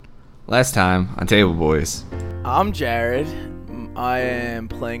Last time on Table Boys. I'm Jared. I am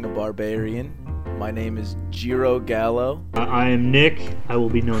playing a barbarian. My name is Jiro Gallo. I am Nick. I will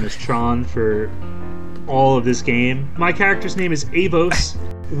be known as Tron for all of this game. My character's name is Avos.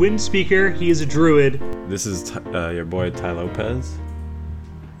 Wind Speaker. He is a druid. This is your boy Ty Lopez.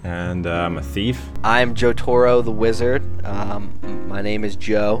 And I'm a thief. I'm Joe Toro, the wizard. My name is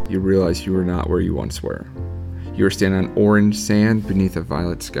Joe. You realize you are not where you once were. You are standing on orange sand beneath a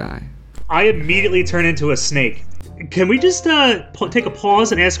violet sky. I immediately turn into a snake. Can we just take a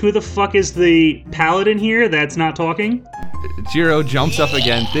pause and ask who the fuck is the paladin here that's not talking? Jiro jumps up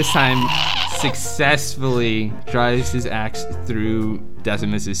again, this time successfully drives his axe through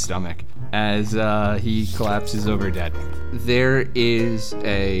Decimus's stomach as he collapses over dead. There is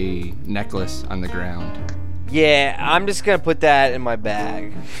a necklace on the ground. Yeah, I'm just gonna put that in my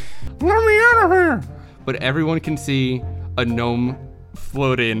bag. Let me out of here! But everyone can see a gnome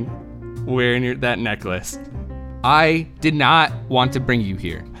floating wearing that necklace. I did not want to bring you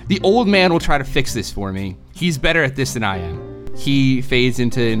here. The old man will try to fix this for me. He's better at this than I am. He fades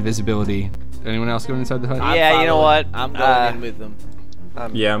into invisibility. Anyone else going inside the hut? Yeah, you know what? I'm going in with them.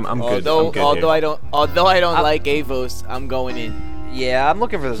 I'm good. Although I don't like Avos, I'm going in. Yeah, I'm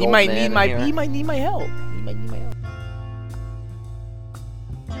looking for this old man in here. He might need my help.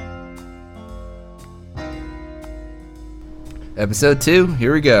 Episode 2,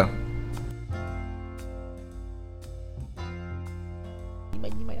 here we go.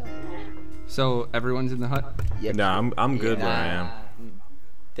 So everyone's in the hut? Yep. No, I'm good where I am.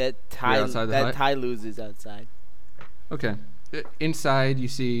 That Ty loses outside. Okay. Inside, you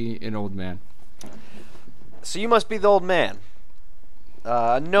see an old man. So you must be the old man.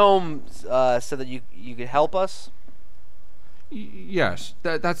 A gnome said that you could help us. Yes,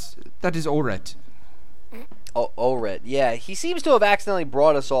 that is Oret. Oh, Oret. Yeah, he seems to have accidentally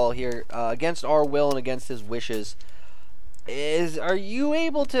brought us all here against our will and against his wishes. Are you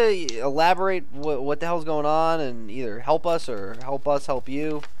able to elaborate what the hell's going on and either help us or help us help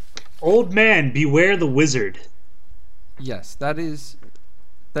you? Old man, beware the wizard. Yes, that is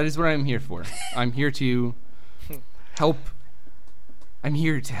what I'm here for. I'm here to help. I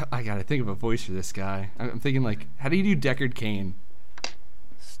gotta think of a voice for this guy. I'm thinking like, how do you do Deckard Cain?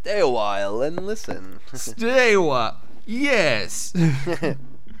 Stay a while and listen. Stay a while. Yes.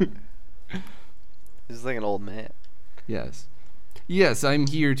 He's like an old man. Yes, I'm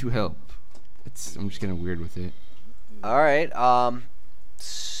here to help. I'm just getting weird with it. All right.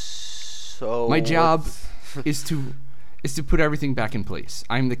 So my job is to put everything back in place.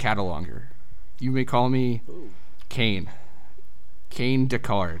 I'm the catalonger. You may call me Cain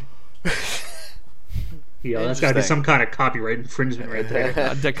Deckard. Yeah, that's gotta be some kind of copyright infringement right there.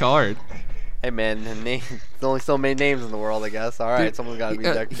 Deckard. Hey man, there's only so many names in the world, I guess. All right, someone's gotta be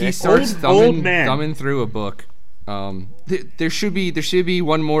Deckard. He starts thumbing through a book. There should be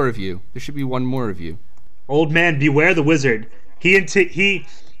one more of you. Old man, beware the wizard. He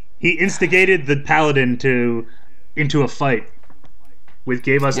instigated the paladin into a fight, which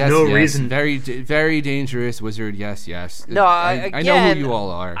gave us no reason. Very, very dangerous wizard. Yes. No, I know who you all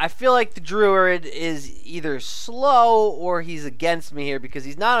are. I feel like the druid is either slow or he's against me here because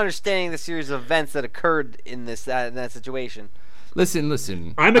he's not understanding the series of events that occurred in that situation.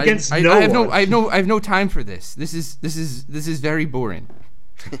 Listen. I'm against no one. I have no time for this. This is very boring.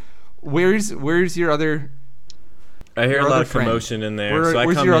 Where's your other? I hear a lot of commotion in there.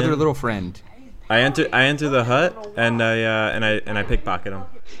 Where's your other little friend? I enter the hut and I pickpocket him.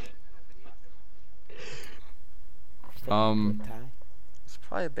 It's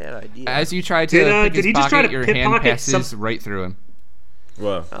probably a bad idea. As you try to pick his pocket, your hand passes some... right through him.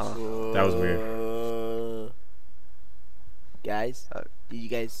 Whoa, that was weird. Guys, did you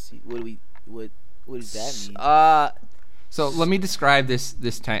guys see what does that mean? So let me describe this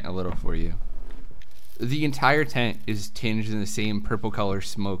tent a little for you. The entire tent is tinged in the same purple color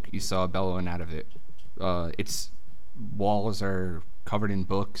smoke you saw bellowing out of it. Its walls are covered in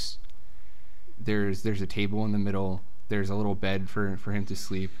books. There's a table in the middle. There's a little bed for him to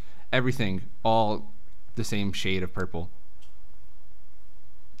sleep. Everything all the same shade of purple.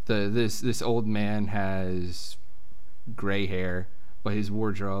 This old man has gray hair, but his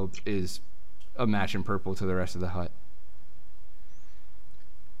wardrobe is a matching purple to the rest of the hut.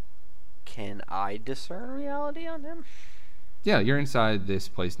 Can I discern reality on him? Yeah, you're inside this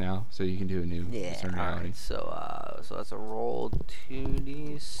place now, so you can do a new discern reality. Right. So that's a roll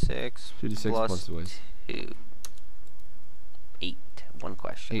 2d6 plus voice. 2. 8. One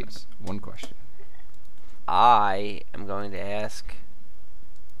question. 8. One question. I am going to ask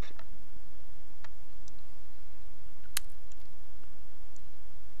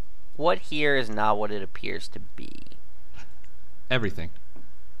What here is not what it appears to be? Everything.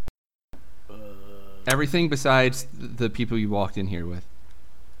 Everything besides the people you walked in here with.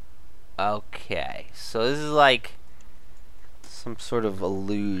 Okay, so this is like some sort of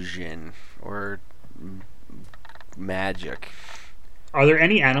illusion or magic. Are there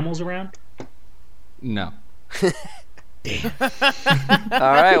any animals around? No. All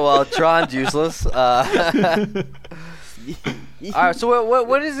right, well, Tron's useless. All right, so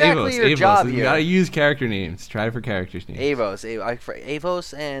what exactly your job You here? gotta use character names. Try for characters names.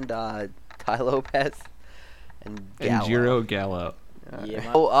 Avos and Ty Lopez and Gallo. And Jiro Gallo.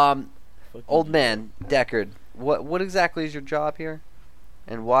 Yeah. Old man Deckard, what exactly is your job here,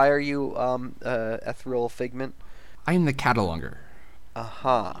 and why are you ethereal figment? I am the cataloger.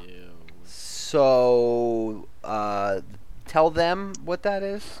 So tell them what that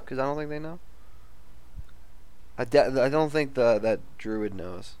is, because I don't think they know. I don't think that druid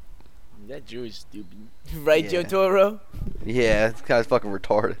knows. That Drew is stupid. Right, Yeah. Jotaro? Yeah, it's kind of fucking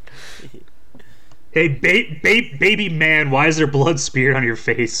retarded. Hey, baby man, why is there blood smeared on your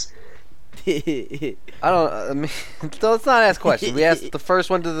face? I mean, so let's not ask questions. We asked the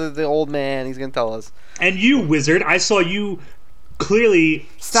first one to the old man. He's gonna tell us. And you, wizard, I saw you clearly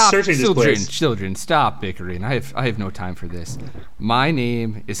Stop, searching this place. children, stop bickering. I have no time for this. My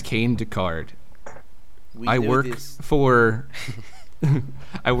name is Kane Descartes. I work for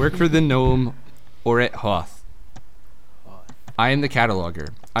I work for the gnome Oret Hoth. I am the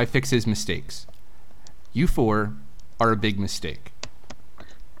cataloger. I fix his mistakes. You four are a big mistake.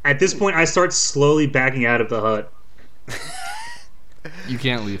 At this point, I start slowly backing out of the hut. You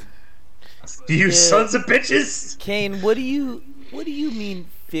can't leave. You sons of bitches! Kane, what do you mean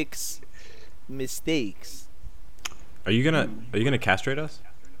fix mistakes? Are you gonna castrate us?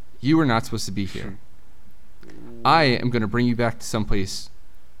 You are not supposed to be here. I am going to bring you back to someplace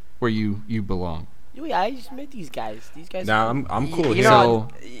where you belong. Wait, I just met these guys. These guys. Nah, I'm cool You here. know,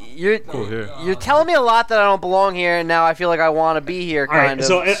 you're Cool here. you're telling me a lot that I don't belong here, and now I feel like I want to be here, All right, kind of.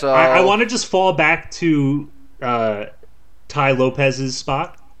 so I want to just fall back to Ty Lopez's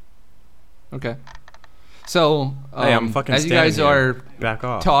spot. Okay. So, Hey, I'm fucking as you guys standing here. are Back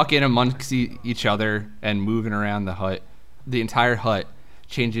off. talking amongst each other and moving around the hut, the entire hut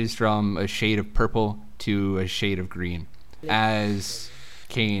changes from a shade of purple to a shade of green as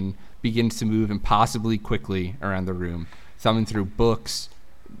Kane begins to move impossibly quickly around the room, thumbing through books.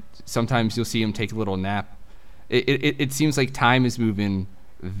 Sometimes you'll see him take a little nap. It seems like time is moving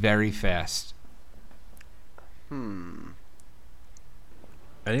very fast. Anyone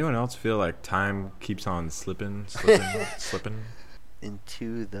else feel like time keeps on slipping?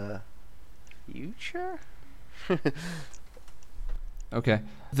 into the future. Okay.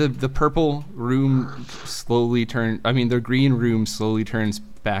 The purple room the green room slowly turns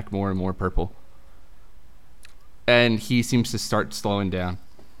back more and more purple. And he seems to start slowing down.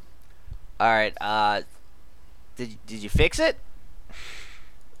 All right. Did you fix it,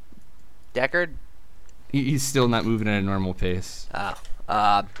 Deckard? He's still not moving at a normal pace. Oh.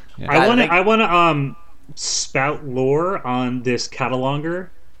 Yeah. I want to spout lore on this cataloger.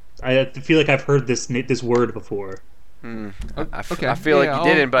 I feel like I've heard this word before. Okay. I feel like you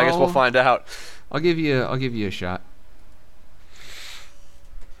didn't, but I guess we'll find out. I'll give you a shot.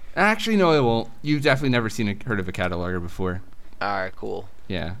 Actually, no, I won't. You've definitely never heard of a cataloger before. All right, cool.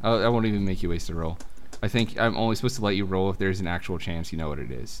 Yeah, I won't even make you waste a roll. I think I'm only supposed to let you roll if there's an actual chance you know what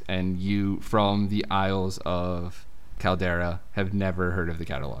it is. And you, from the Isles of Caldera, have never heard of the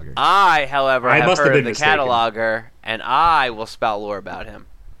cataloger. I, however, I have must have heard of been the mistaken. cataloger, and I will spout lore about him.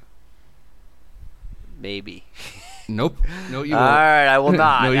 Maybe. Nope. No, you All won't. right, I will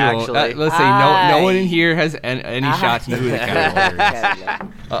not. No, you actually, won't. Let's say no one in here has any shot to know who the cataloger is.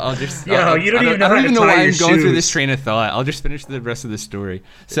 I'll just. Yo, you don't even know I how don't to even know tie why your I'm going through shoes. this train of thought. I'll just finish the rest of the story.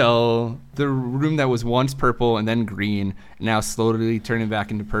 So the room that was once purple and then green, now slowly turning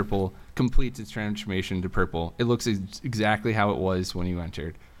back into purple, completes its transformation to purple. It looks exactly how it was when you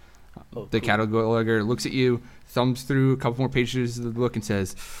entered. The cataloger looks at you, thumbs through a couple more pages of the book, and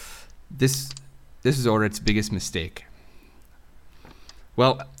says, "This is Oret's biggest mistake.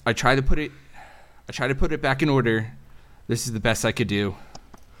 Well, I tried to put it back in order. This is the best I could do.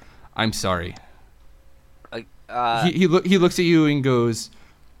 I'm sorry." He looks at you and goes,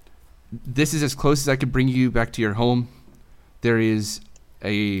 "This is as close as I could bring you back to your home. There is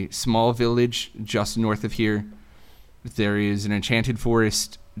a small village just north of here. There is an enchanted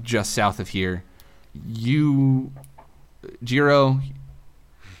forest just south of here. You, Jiro,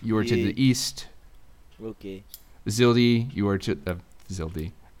 you are to the east. Okay. Zildi, you are to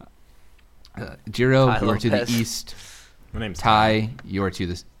Zildi. Jiro, Ty you are to the Lopez. east. My name's Ty, you are to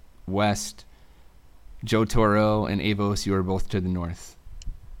the west. Joe Toro and Avos, you are both to the north.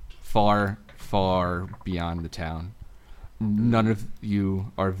 Far, far beyond the town. None of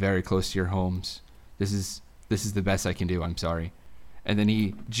you are very close to your homes. This is the best I can do. I'm sorry. And then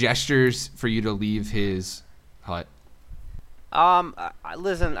he gestures for you to leave his hut.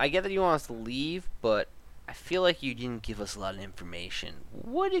 Listen, I get that you want us to leave, but I feel like you didn't give us a lot of information.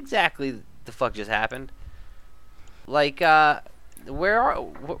 What exactly the fuck just happened? Like, where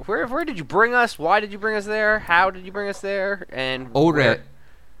did you bring us? Why did you bring us there? How did you bring us there? And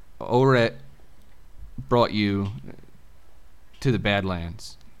Oret brought you to the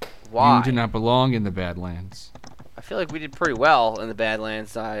Badlands. why? You do not belong in the Badlands. I feel like we did pretty well in the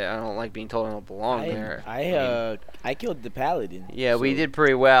Badlands. I don't like being told I don't belong there. I killed the paladin. Yeah, we so- did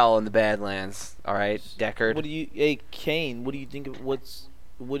pretty well in the Badlands. All right, Deckard. What do you, hey Kane? What do you think of what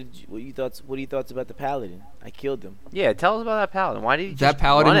are your thoughts about the paladin? I killed him. Yeah, tell us about that paladin. Why did you That just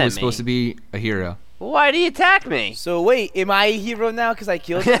paladin run at was me? supposed to be a hero. Why did he attack me? So wait, am I a hero now because I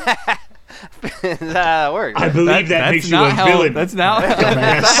killed him? That's how it works. I believe that makes you a villain. That's not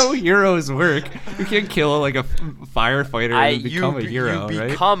Dumbass. how heroes work. You can't kill like a firefighter and become a hero, you right?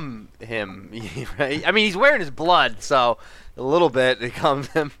 become him, right? I mean, he's wearing his blood, so a little bit becomes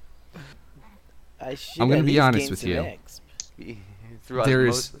him. I'm gonna be honest with you. Through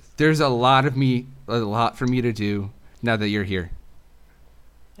osmosis. There's a lot for me to do now that you're here.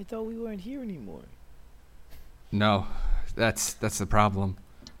 I thought we weren't here anymore. No, that's the problem.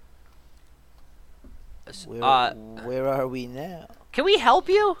 Where are we now? Can we help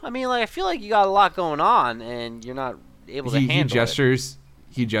you? I mean, like, I feel like you got a lot going on, and you're not able to He handle gestures.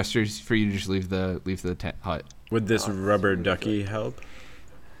 He gestures for you to just leave the tent hut. Would this rubber ducky help?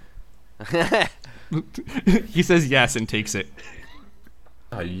 it. He says yes and takes it.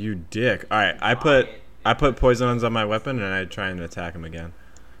 Oh, you dick! All right, I put poisons on my weapon and I try and attack him again.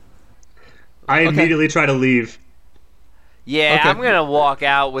 I immediately try to leave. Yeah, Okay. I'm gonna walk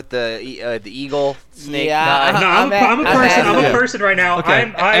out with the eagle snake. Yeah, guy. No, I'm a person. I'm a person right now.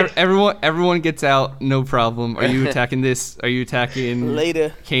 Okay, I'm everyone gets out. No problem. Are you attacking this? Are you attacking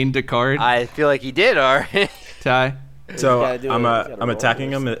Later. Kane Descartes? I feel like he did, alright. Ty? So gotta do it. I'm He's gotta I'm roll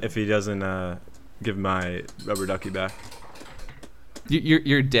attacking this. him if he doesn't give my rubber ducky back.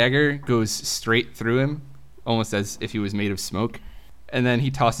 Your dagger goes straight through him, almost as if he was made of smoke, and then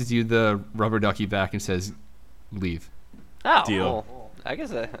he tosses you the rubber ducky back and says, "Leave." Oh, Deal. well, I guess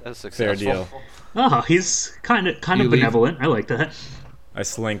that was Fair successful. deal. Oh, he's kind of You leave. benevolent. I like that. I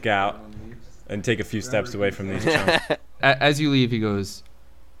slink out and take a few steps away from these chunks. As you leave, he goes,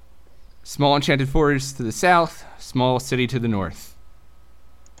 "Small enchanted forest to the south, small city to the north."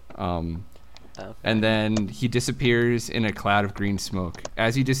 Okay. And then he disappears in a cloud of green smoke.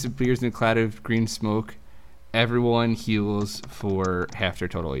 As he disappears in a cloud of green smoke, everyone heals for half their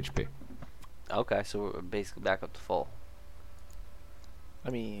total HP. Okay, so we're basically back up to full.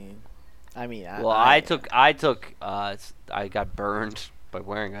 I Well, I got burned by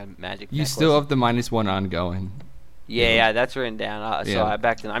wearing a magic You necklace. still have the -1 ongoing. Yeah, that's written down. So Yeah. I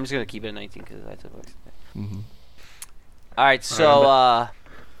backed in. I'm just gonna keep it at 19 because I took. hmm All right, so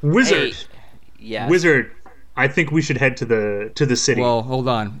Wizard. hey, yes. Wizard. I think we should head to the city. Well, hold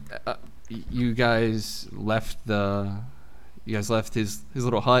on. You guys left his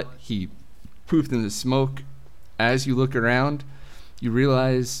little hut. He poofed in the smoke. As you look around, you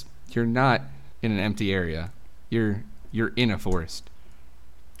realize you're not in an empty area. You're in a forest.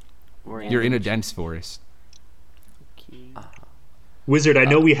 You're in a dense forest. Wizard, I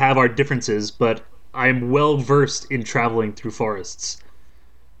know we have our differences, but I am well versed in traveling through forests.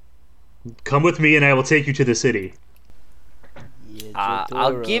 Come with me and I will take you to the city.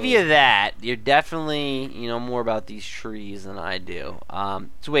 I'll give you that. You're definitely, more about these trees than I do.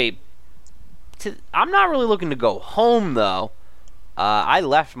 So wait, I'm not really looking to go home though. I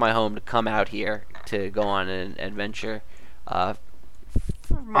left my home to come out here to go on an adventure. I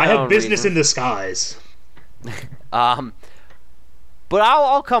have business in the skies. But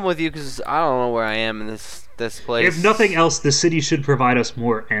I'll come with you because I don't know where I am in this place. If nothing else, the city should provide us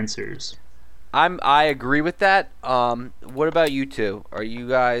more answers. I agree with that. What about you two? Are you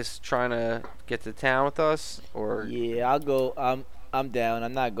guys trying to get to town with us, or? Yeah, I'll go. I'm down.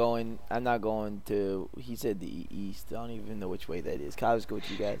 I'm not going to. He said the east. I don't even know which way that is. I'll just go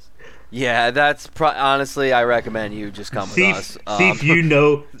with you guys. Yeah, that's honestly, I recommend you just come with us.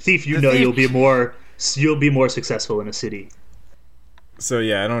 Thief, you'll be more successful in a city. So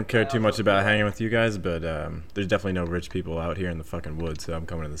yeah, I don't care too much about hanging with you guys, but there's definitely no rich people out here in the fucking woods, so I'm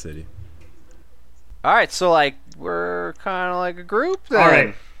coming to the city. All right, so we're kind of like a group then. All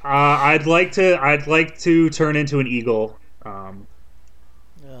right. I'd like to turn into an eagle.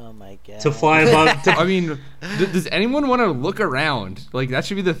 Oh my my god. to fly above. I mean, does anyone want to look around? Like, that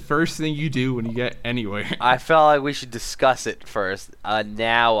should be the first thing you do when you get anywhere. I felt like we should discuss it first.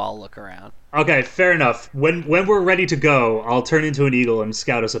 Now I'll look around. Okay, fair enough. When we're ready to go, I'll turn into an eagle and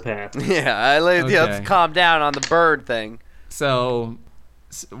scout us a path. Yeah, Okay. let's calm down on the bird thing. So,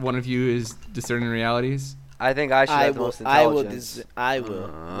 one of you is discerning realities. I think I should have the most intelligence. I will.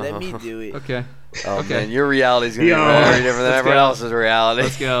 Let me do it. Okay. Oh Okay. man, your reality's gonna be Yo. very different than Let's everyone go. else's reality.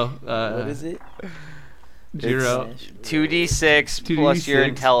 Let's go. What is it? 0. 2d6 plus your 2d6.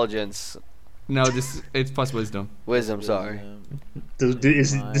 intelligence. No, it's plus wisdom. Wisdom, sorry.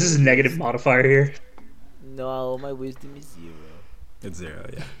 This is a negative modifier here. No, my wisdom is 0. It's 0,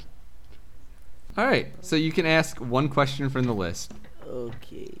 yeah. All right. So you can ask one question from the list.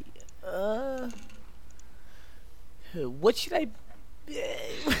 Okay. What should I?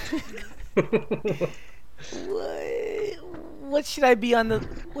 What should I be on the?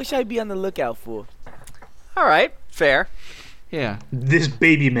 What should I be on the lookout for? All right, fair. Yeah. This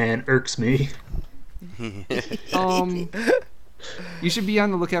baby man irks me. You should be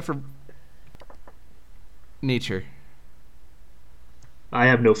on the lookout for nature. I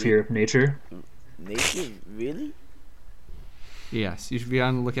have no fear of nature. Nature, really? Yes, you should be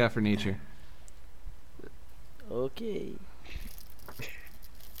on the lookout for nature. Okay.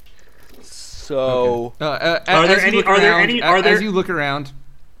 So, As you look around,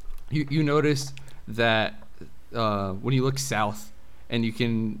 you notice that when you look south, and you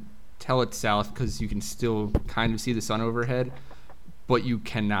can tell it's south because you can still kind of see the sun overhead, but you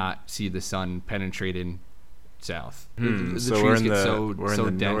cannot see the sun penetrating south. The So trees get we're so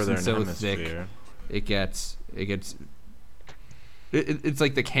in the dense and northern so hemisphere. thick. It's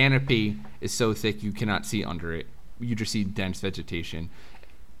like the canopy is so thick you cannot see under it. You just see dense vegetation.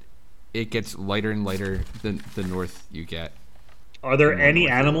 It gets lighter and lighter the north you get. Are there any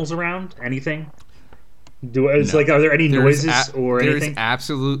animals around? Anything? Are there any noises or anything?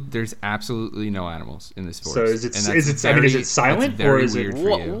 There's absolutely no animals in this forest. So is it silent or is it?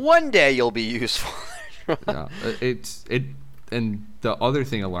 one day you'll be useful. No, and the other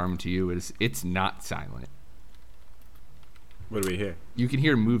thing alarming to you is it's not silent. What do we hear? You can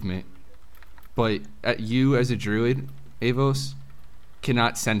hear movement, but you as a druid, Avos,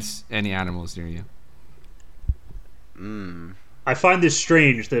 cannot sense any animals near you. I find this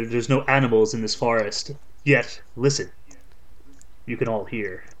strange that there's no animals in this forest. Yet, listen. You can all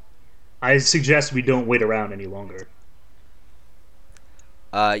hear. I suggest we don't wait around any longer.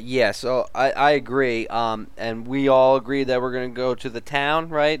 Yeah, so I agree. And we all agree that we're going to go to the town,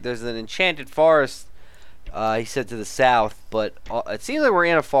 right? There's an enchanted forest, he said, to the south. But it seems like we're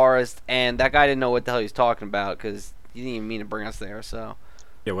in a forest, and that guy didn't know what the hell he was talking about because he didn't even mean to bring us there, so...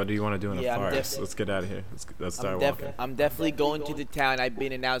 Yeah, what do you want to do in a Yeah, I'm forest? Let's get out of here. Let's start walking. I'm definitely going to the town. I've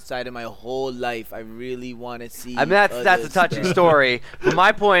been an outsider my whole life. I really want to see. I mean, that's a touching story. But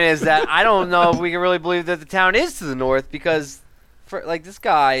my point is that I don't know if we can really believe that the town is to the north because, this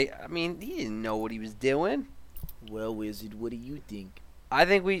guy, I mean, he didn't know what he was doing. Well, Wizard, what do you think? I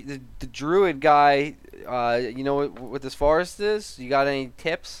think the druid guy, you know what this forest is? You got any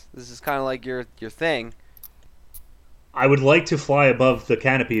tips? This is kind of like your thing. I would like to fly above the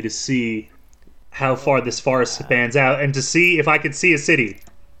canopy to see how far this forest spans out and to see if I could see a city.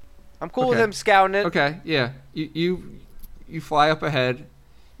 I'm cool with him scouting it. Okay, yeah. You fly up ahead.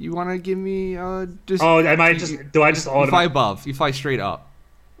 You want to give me just? Oh, am I just? Do I just You fly automatically? above. You fly straight up.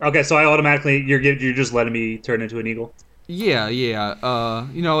 Okay, so I automatically you're just letting me turn into an eagle. Yeah.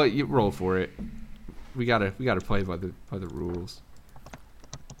 You know what? You roll for it. We gotta play by the rules.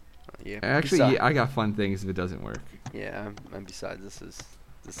 Yeah. Actually, I got fun things if it doesn't work. Yeah, and besides, this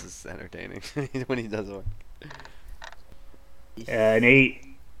is entertaining when he does work. An 8,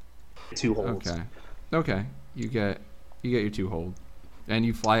 2 holds. Okay. You get your 2 hold, and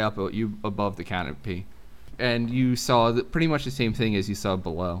you fly up above the canopy, and you saw pretty much the same thing as you saw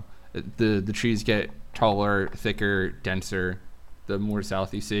below. The trees get taller, thicker, denser. The more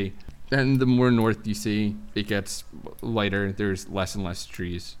south you see, and the more north you see, it gets lighter. There's less and less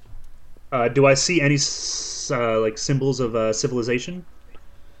trees. Do I see any symbols of civilization?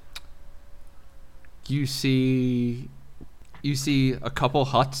 You see a couple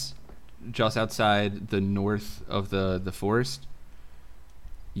huts just outside the north of the forest.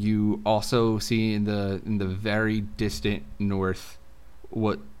 You also see in the very distant north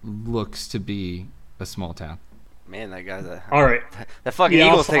what looks to be a small town. Man, that guy's all right. That fucking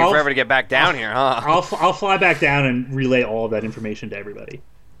eagle's taking forever to get back down here, huh? I'll fly back down and relay all of that information to everybody.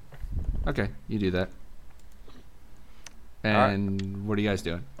 Okay, you do that. And what are you guys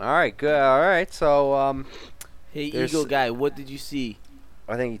doing? All right, good. All right, so Hey, Eagle guy, what did you see?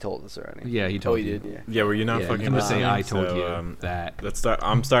 I think he told us already. Yeah, he Oh, told he you. did. Yeah, were you not Yeah, fucking you can just say listening? I told So, you that. Let's start.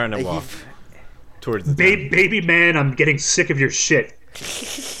 I'm starting to walk towards the town. Baby man, I'm getting sick of your shit.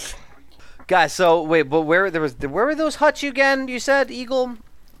 Guys, so wait, but where were those huts again? You said Eagle.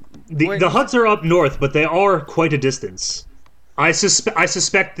 The huts are up north, but they are quite a distance. I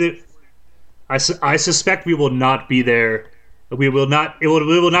suspect we will not be there. We will not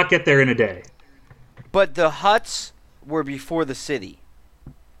get there in a day. But the huts were before the city,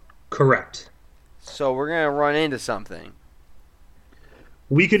 Correct. so we're gonna run into something.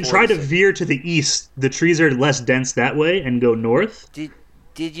 We can try to veer to the east. The trees are less dense that way, and go north.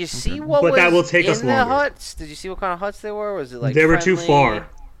 Did you see what But was that will take in us the longer. huts? Did you see what kind of huts they were? Was it like They were too friendly? far.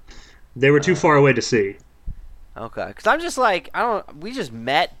 They were too far away to see. Okay, because I'm just like we just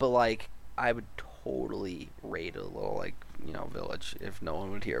met, but like I would totally raid a little like village if no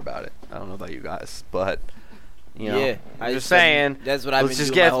one would hear about it. I don't know about you guys, but Yeah, I'm just saying. That's what I've Let's been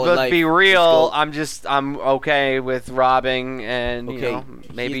just doing my get whole let's life. be Let's real. go. I'm okay with robbing and Okay,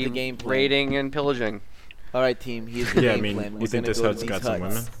 maybe here's the game plan. raiding and pillaging. All right, team. Here's the Yeah, I game mean, plan. you We're think gonna this go to hut's these got some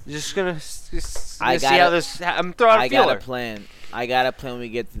women? Just gonna see I how gotta- this. I'm throwing a I got feeler. a plan. I got a plan when we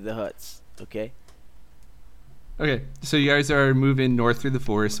get to the huts. Okay. Okay, so you guys are moving north through the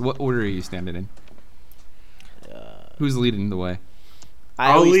forest. What order are you standing in? Who's leading the way?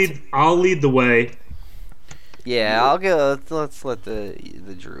 I'll lead the way. Yeah, I'll go. Let's let the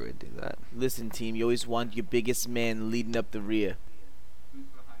druid do that. Listen, team. You always want your biggest man leading up the rear.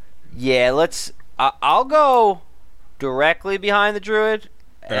 Yeah, let's. I'll go directly behind the druid.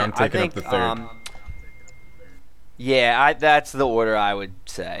 And I'm I taking think, up the third. Yeah, that's the order I would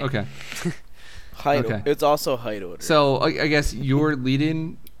say. Okay, Height. Okay. It's also height order. so I guess you're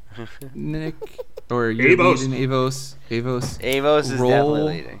leading, Nick, or you're Avos. leading Avos. Avos is Roll. definitely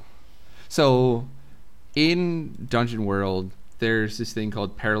leading. So, in Dungeon World, there's this thing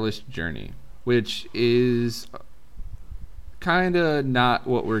called Perilous Journey, which is kind of not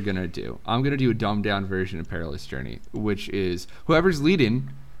what we're going to do. I'm going to do a dumbed down version of Perilous Journey, which is whoever's leading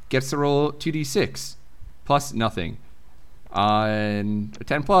gets to roll 2d6 plus nothing. On a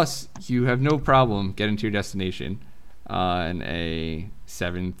 10 plus, you have no problem getting to your destination. On a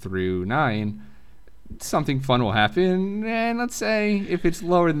 7 through 9, something fun will happen. And let's say if it's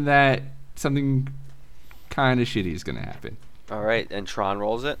lower than that, something kind of shitty is going to happen. All right, and Tron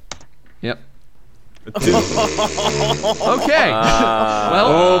rolls it. Yep. Two. Okay. Well,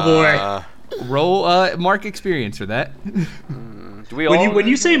 Oh boy. roll mark experience for that. Do we all? When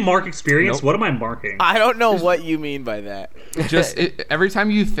you say mark experience, Nope. what am I marking? I don't know what you mean by that. Just every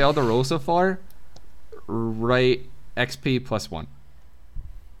time you failed a roll so far, write XP plus 1.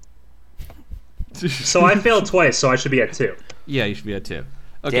 So I failed twice, so I should be at 2. Yeah, you should be at 2.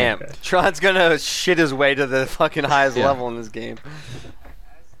 Okay. Damn, Tron's gonna shit his way to the fucking highest Yeah. level in this game.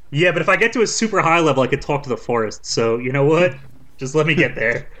 Yeah, but if I get to a super high level, I could talk to the forest. So you know what? Just let me get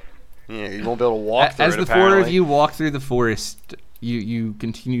there. Yeah, you won't be able to walk through As it. the four of you walk through the forest, you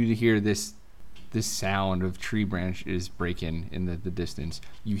continue to hear this sound of tree branches breaking in the distance.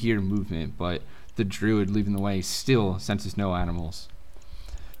 You hear movement, but the druid leading the way still senses no animals.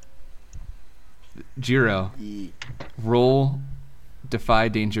 Jiro, roll Defy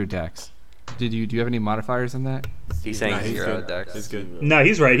Danger Dex. Do you have any modifiers on that? He's saying Nah, he's 0 good. dex. He's good. No,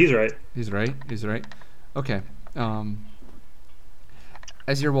 he's right. He's right. He's right. Okay.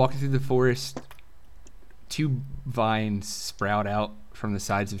 As you're walking through the forest, 2 vines sprout out from the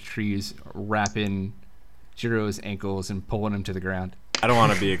sides of trees, wrapping Jiro's ankles and pulling him to the ground. I don't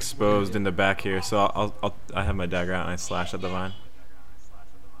want to be exposed in the back here, so I have my dagger out and I slash at the vine.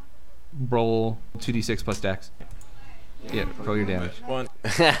 Roll 2d6 plus dex. Yeah, roll your damage. 1.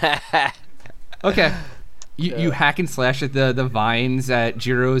 Okay. You hack and slash at the vines at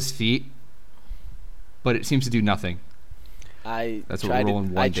Jiro's feet, but it seems to do nothing. That's what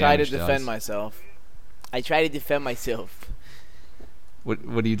rolling one I try to damage defend does. myself. I try to defend myself.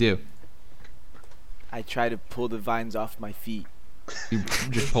 What do you do? I try to pull the vines off my feet. You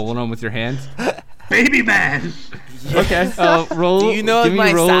just pulling them with your hands? Baby man. Okay. Roll. Do you know give me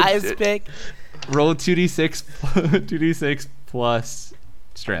my roll, size pick? Roll 2d6 2d6 plus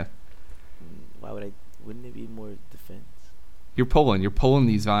strength. Why would I? Wouldn't it be more defense? You're pulling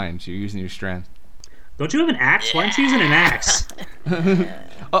these vines. You're using your strength. Don't you have an axe? Why aren't you using an axe?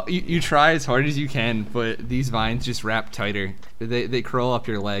 Oh, you try as hard as you can, but these vines just wrap tighter. They curl up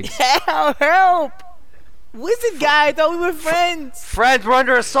your legs. Help! Wizard guy, I thought we were friends. Friends, we're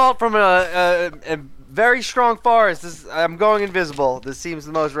under assault from a very strong forest. I'm going invisible. This seems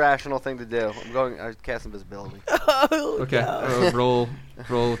the most rational thing to do. I cast invisibility. Oh, Okay. no. Roll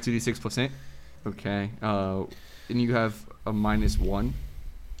 2d6 plus 8. Okay. And you have a -1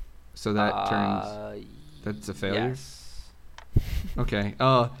 So that turns. That's a failure. Yes. Okay.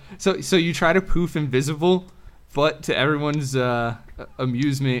 So you try to poof invisible, but to everyone's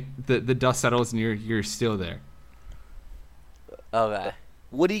amusement, the dust settles and you're still there. Okay.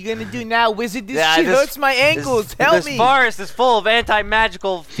 What are you gonna do now, wizard? This Yeah, shit hurts my ankles. Help this me. This forest is full of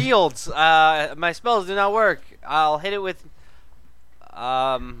anti-magical fields. My spells do not work. I'll hit it with.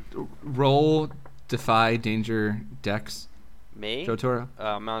 Roll defy danger dex, Me? Jotaro.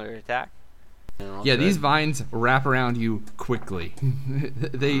 Mounted attack. Yeah, these vines wrap around you quickly.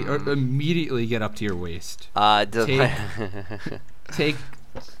 They immediately get up to your waist. Take.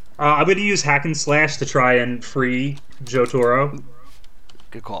 I'm going to use Hack and Slash to try and free Jotaro.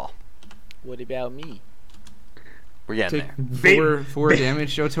 Good call. What about me? We're getting Take there. four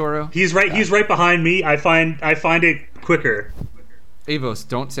damage, Jotaro. He's right behind me. I find it quicker. Avos,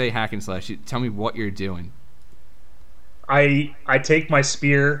 don't say hack and slash. Tell me what you're doing. I take my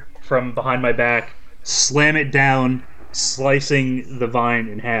spear from behind my back, slam it down, slicing the vine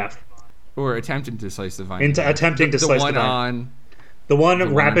in half. Or attempting to slice the vine. Attempting to slice the vine. The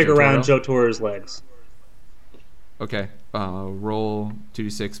one wrapping around Jotaro's legs. Okay. Roll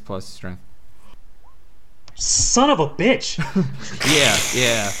 2d6 plus strength. Son of a bitch!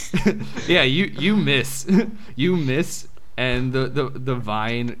 Yeah. Yeah, you miss. You miss, and the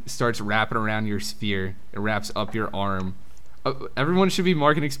vine starts wrapping around your sphere. It wraps up your arm. Everyone should be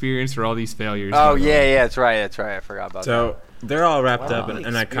marking experience for all these failures. Oh, yeah, that's right. I forgot about that. So they're all wrapped up,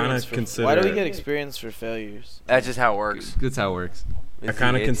 and I kind of consider. Why do we get experience for failures? That's just how it works. That's how it works. I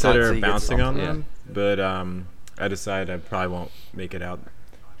kind of consider bouncing on them, but I decide I probably won't make it out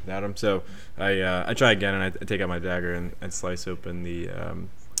without them. So I try again, and I take out my dagger and slice open the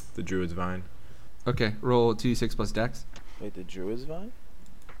druid's vine. Okay, roll 2d6 plus dex. Wait, the druid's vine?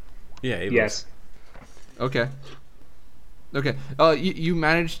 Yeah. Abel's. Yes. Okay. You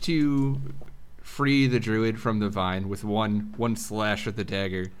managed to free the druid from the vine with one slash with the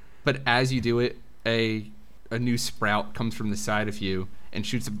dagger, but as you do it, a new sprout comes from the side of you and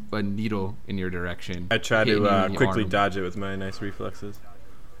shoots a needle in your direction. I try hitting you to in the quickly arm. dodge it with my nice reflexes.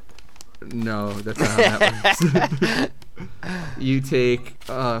 No, that's not how that works. You take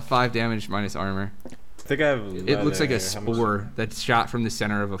 5 damage minus armor. I think I have. It looks like a How much- spore that's shot from the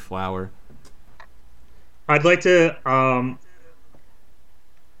center of a flower. I'd like to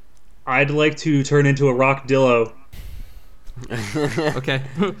turn into a rock dillo. Okay.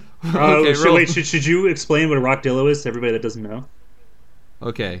 Okay, roll. wait, should you explain what a rock dillo is to everybody that doesn't know?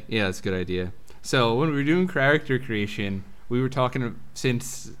 Okay, yeah, that's a good idea. So when we were doing character creation, we were talking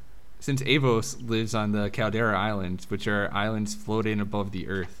since Avos lives on the Caldera Islands, which are islands floating above the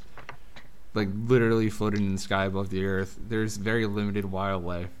earth, like literally floating in the sky above the earth. There's very limited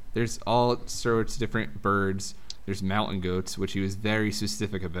wildlife. There's all sorts of different birds. There's mountain goats, which he was very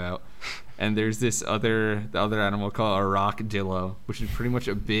specific about, and there's the other animal called a rockdillo, which is pretty much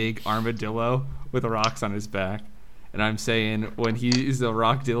a big armadillo with rocks on his back. And I'm saying when he's a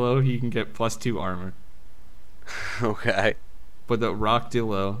rockdillo, he can get +2 armor. Okay. But the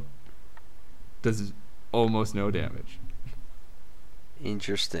rockdillo does almost no damage.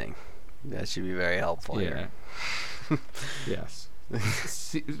 Interesting. That should be very helpful Yeah. here. Yes.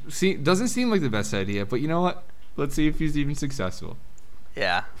 See, doesn't seem like the best idea, but you know what? Let's see if he's even successful.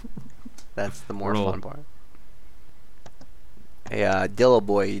 Yeah. That's the more Roll. fun part. Hey, Dillo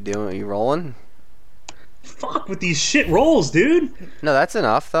boy, you rolling? Fuck with these shit rolls, dude. No, that's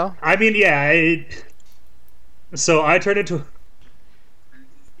enough though. I mean, yeah. So I turn into.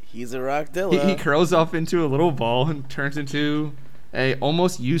 He's a rockdilla. He curls up into a little ball and turns into a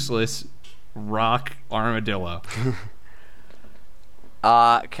almost useless rock armadillo.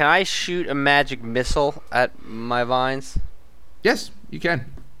 Can I shoot a magic missile at my vines? Yes, you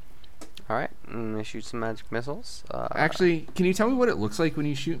can. All right, I'm gonna shoot some magic missiles. Actually, can you tell me what it looks like when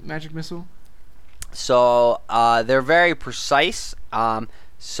you shoot magic missile? So they're very precise.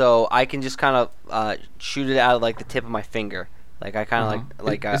 So I can just kind of shoot it out of like the tip of my finger. Like I kind of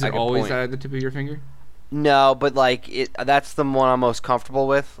like Is I it can always point. at the tip of your finger? No, but like that's the one I'm most comfortable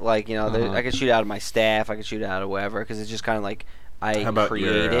with. Like I can shoot out of my staff. I can shoot out of whatever because it's just kind of like I How about create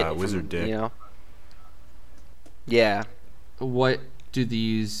your, it. wizard dick? You know. Yeah. What do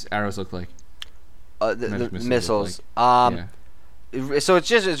these arrows look like? The Magic missiles missiles. Yeah. So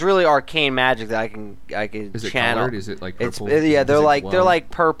it's really arcane magic that I can Is it channel. colored? Is it like It's purple? yeah, they're Does it like glow?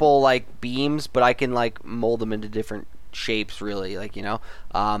 purple like beams, but I can like mold them into different shapes. Really, like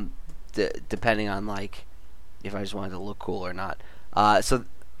depending on like if I just wanted to look cool or not.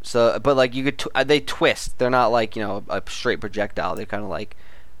 But like you could they twist. They're not like a straight projectile. They're kind of like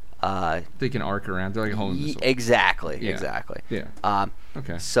They can arc around. They're like home missiles. Exactly. Yeah. Exactly. Yeah.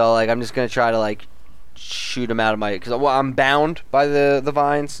 Okay. So like I'm just gonna try to like shoot them out of my because I'm bound by the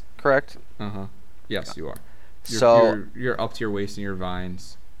vines. Correct. Yes, you are. You're up to your waist in your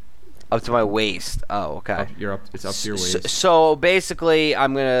vines. Up to my waist. Oh, okay. It's up to your waist. So basically,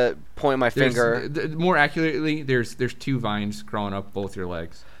 I'm gonna point my finger. More accurately, there's 2 vines crawling up both your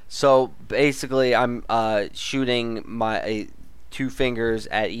legs. So basically, I'm shooting my 2 fingers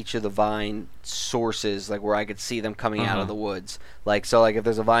at each of the vine sources, like where I could see them coming out of the woods. Like so, like if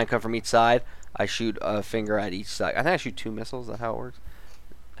there's a vine come from each side, I shoot a finger at each side. I think I shoot 2 missiles. Is that how it works?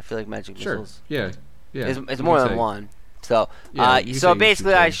 I feel like magic missiles. Yeah. It's more than one. So, so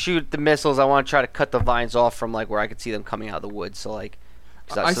basically, I shoot the missiles. I want to try to cut the vines off from like where I could see them coming out of the woods. So like,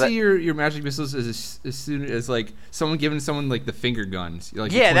 I see your magic missiles as soon as like someone giving someone like the finger guns.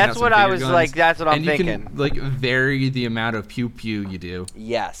 Like, yeah, that's what I was like. That's what I'm thinking. And you can like vary the amount of pew pew you do.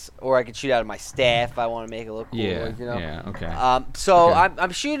 Yes, or I could shoot out of my staff if I want to make it look cool. Yeah, like, you know? Yeah, okay.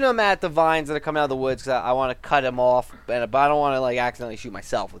 I'm shooting them at the vines that are coming out of the woods because I want to cut them off, but I don't want to like accidentally shoot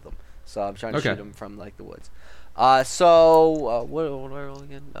myself with them. So I'm trying to shoot them from like the woods. What do I roll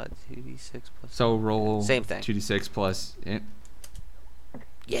again? 2d6 plus. So roll. Same thing. 2d6 plus.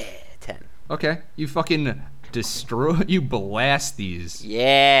 Yeah, 10. Okay, you fucking destroy. You blast these.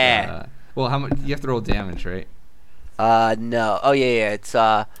 Yeah. Well, how much? You have to roll damage, right? No. Oh yeah. It's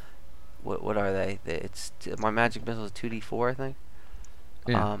what are they? It's my magic missile is 2d4, I think.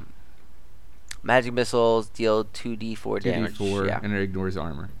 Yeah. Magic missiles deal 2d4 damage. 2d4, yeah. And it ignores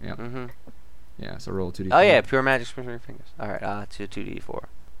armor. Yeah. Mm-hmm. Yeah, so roll 2d4. Oh yeah, pure magic spring your fingers. All right, 2d4.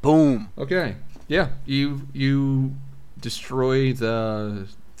 Boom. Okay. Yeah, you destroy the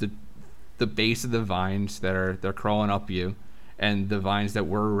base of the vines they're crawling up you, and the vines that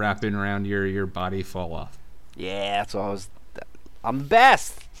were wrapping around your body fall off. Yeah, that's what I'm the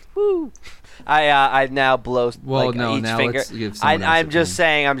best. Woo. I now blow each finger. Let's give someone else I'm just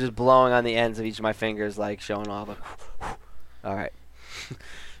saying I'm just blowing on the ends of each of my fingers, like showing off. Like, all right.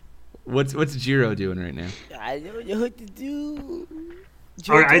 What's Jiro doing right now? I don't know what to do.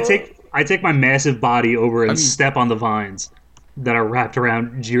 All right, I take my massive body over and step on the vines that are wrapped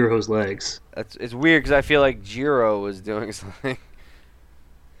around Jiro's legs. It's weird because I feel like Jiro was doing something.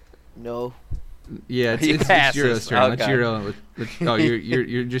 No. Yeah, it's Jiro's turn. Okay. Jiro.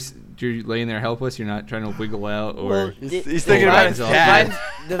 You're laying there helpless. You're not trying to wiggle out or. Well, he's thinking about his dad.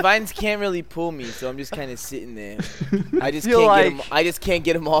 The vines can't really pull me, so I'm just kind of sitting there. I just can't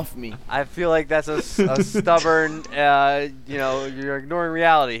get them off me. I feel like that's a stubborn. You're ignoring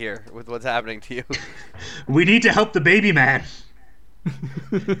reality here with what's happening to you. We need to help the baby man.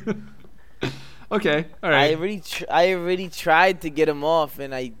 Okay, all right. I already tried to get him off,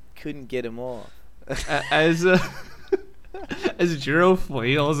 and I couldn't get him off. As Jiro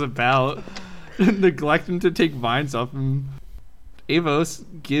flails about, neglecting to take vines off him, Avos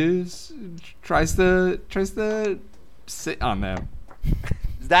tries to sit on them.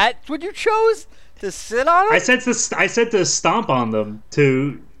 Is that what you chose? To sit on them? I said to stomp on them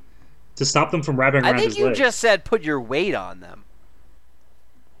to stop them from wrapping around his legs. I think you just said put your weight on them.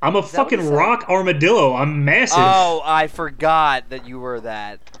 I'm a fucking rock armadillo. I'm massive. Oh, I forgot that you were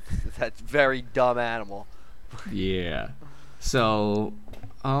that very dumb animal. Yeah. So,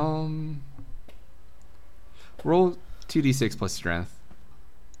 roll 2d6 plus strength.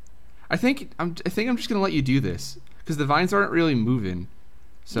 I think I'm just gonna let you do this because the vines aren't really moving.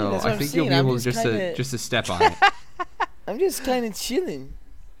 So I think you'll be able just to step on it. I'm just kind of chilling.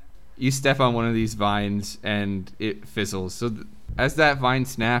 You step on one of these vines and it fizzles. So as that vine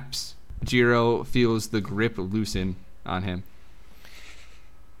snaps, Jiro feels the grip loosen on him.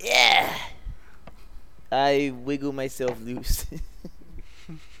 Yeah. I wiggle myself loose.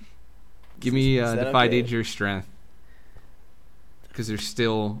 Give me Defy Danger Strength. Because there's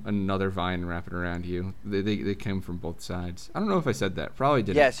still another vine wrapping around you. They came from both sides. I don't know if I said that. Probably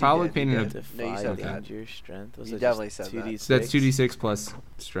didn't. Yes, probably you did. painting No, Defy you said Danger Strength. You definitely said that. So that's 2d6 plus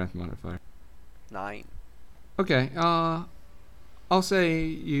Strength modifier. 9. Okay. I'll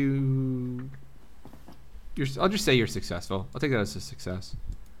say I'll just say you're successful. I'll take that as a success.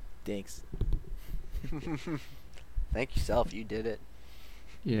 Thanks. Thank yourself. You did it.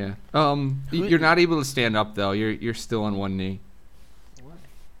 Yeah. You're not able to stand up though. You're still on one knee.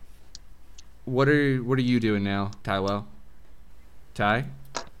 What are you doing now, Tylo? Ty?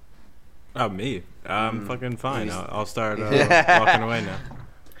 Oh, me. I'm fucking fine. I'll start walking away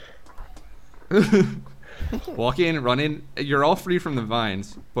now. Walking, running. You're all free from the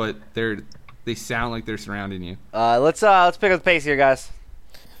vines, but they sound like they're surrounding you. Let's pick up the pace here, guys.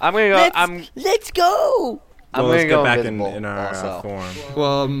 I'm gonna go. Let's go. I'm let's gonna get go back invisible in our also. form.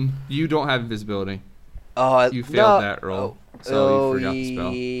 Well, you don't have invisibility. Oh, You failed that roll, so you forgot the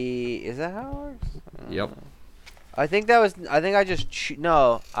spell. Is that how it works? Yep. I think that was. I think I just.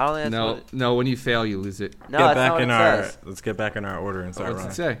 No, I don't think that's what it, No. When you fail, you lose it. no, Get that's back not what in it our. says. Let's get back in our order and start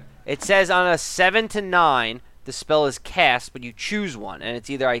What's it running. say? It says on a 7 to 9, the spell is cast, but you choose one, and it's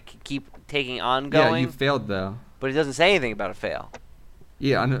either I keep taking ongoing. Yeah, you failed though. But it doesn't say anything about a fail.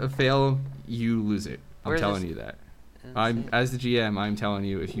 Yeah, on a fail, you lose it. I'm Where's telling this- you that. As the GM, I'm telling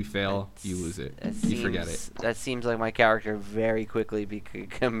you, if you fail, you lose it. You forget it. That seems like my character very quickly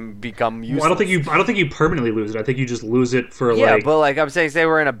become useless. Well, I don't think you permanently lose it. I think you just lose it for Yeah, like. but like I'm saying, say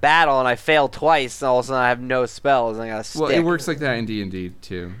we're in a battle and I fail twice, and all of a sudden I have no spells and I got to stick. Well, it works like that in D&D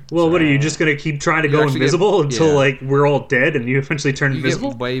too. Well, what are you just gonna keep trying to You go actually get- invisible until yeah. like we're all dead and you eventually turn You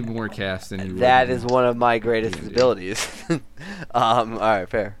invisible? get way more cast than you would. That is one of my greatest D&D. abilities. All right,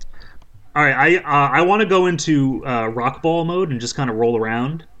 fair. All right, I want to go into rock ball mode and just kind of roll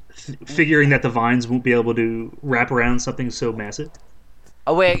around, figuring that the vines won't be able to wrap around something so massive.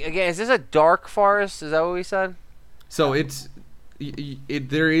 Oh wait, again, is this a dark forest? Is that what we said? So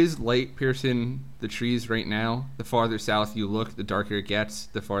there is light piercing the trees right now. The farther south you look, the darker it gets.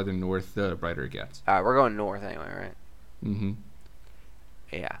 The farther north, the brighter it gets. All right, we're going north anyway, right? Mm-hmm.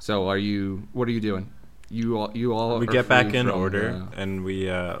 Yeah. So what are you doing? You all. We are get back free in from, order and we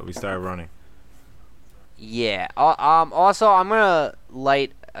start running. Yeah. Also, I'm gonna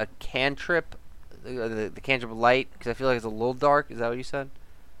light a cantrip, the cantrip of light, because I feel like it's a little dark. Is that what you said?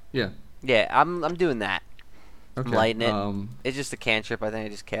 Yeah. Yeah, I'm doing that. Okay. I'm lighting it. It's just a cantrip. I think I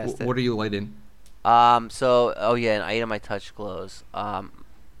just cast it. What are you lighting? So, oh yeah, an item I touch glows. I'm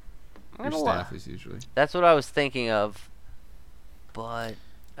Your gonna staff is usually. That's what I was thinking of, but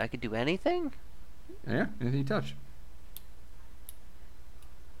I could do anything. Yeah. Anything you touch.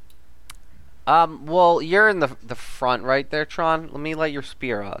 Well, you're in the front right there, Tron. Let me light your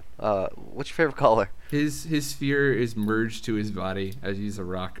spear on. What's your favorite color? His sphere is merged to his body as he's a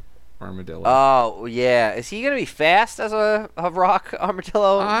rock armadillo. Oh yeah, is he gonna be fast as a rock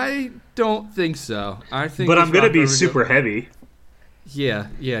armadillo? I don't think so. I think. But this I'm gonna rock be armadillo- super heavy. Yeah,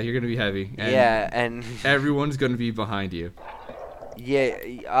 you're gonna be heavy. And Yeah, and everyone's gonna be behind you.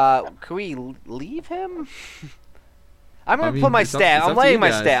 yeah. Can we leave him? I'm gonna I mean, put my it's up- staff. it's I'm up to lighting you my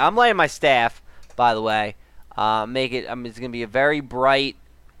guys. staff. I'm lighting my staff. By the way, make it. It's gonna be a very bright.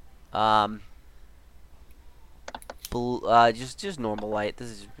 Just normal light.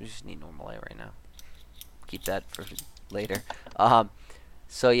 We just need normal light right now. Keep that for later.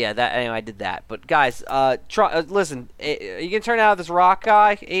 So yeah, anyway, I did that. But guys, listen. Are you gonna turn out this rock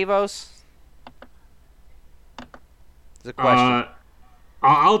guy, Avos? There's a question.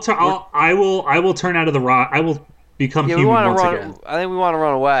 I will turn out of the rock. I will become Yeah, we human want to once run. again. I think we want to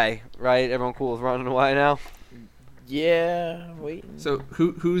run away, right? Everyone cool with running away now. Yeah, I'm waiting. So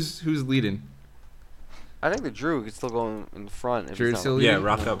who's leading? I think the Drew could still go in the front. If Drew's he's still not- leading? Yeah,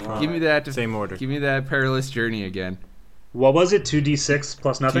 rock up front. Give me that. Same order. Give me that perilous journey again. What was it? 2d6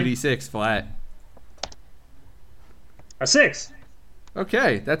 plus nothing. 2d6 flat. A 6.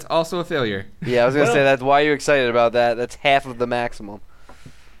 Okay, that's also a failure. Yeah, I was gonna Well- say that's why you're excited about that. That's half of the maximum.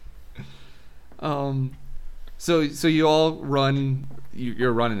 So you all run.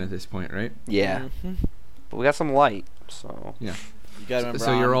 You're running at this point, right? Yeah, but we got some light, so Yeah. You gotta remember.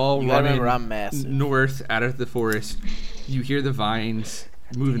 So you're all you gotta running remember I'm massive. north out of the forest. You hear the vines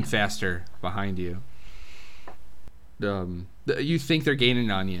moving faster behind you. You think they're gaining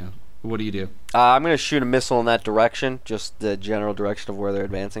on you. What do you do? I'm gonna shoot a missile in that direction, just the general direction of where they're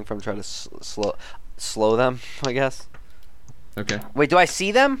advancing from. Try to slow them, I guess. Okay. Wait, do I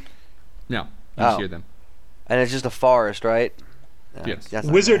see them? No, you just Oh. hear them. And it's just a forest, right? Yes. That's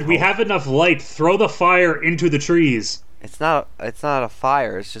not Wizard, gonna we help. have enough light. Throw the fire into the trees. It's not a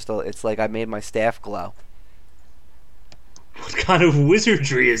fire. It's just it's like I made my staff glow. What kind of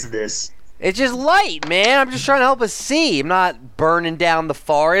wizardry is this? It's just light, man. I'm just trying to help us see. I'm not burning down the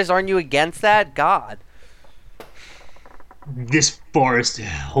forest. Aren't you against that? God. This forest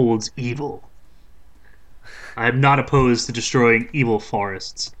holds evil. I am not opposed to destroying evil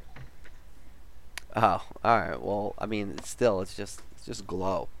forests. Oh, all right. Well, I mean, it's just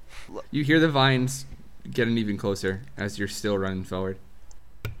glow. You hear the vines getting even closer as you're still running forward.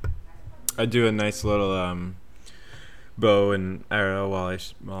 I do a nice little bow and arrow while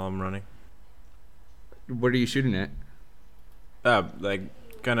I'm running. What are you shooting at? Like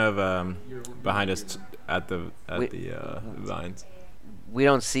kind of behind us at the vines. We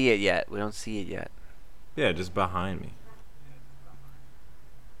don't see it yet. Yeah, just behind me.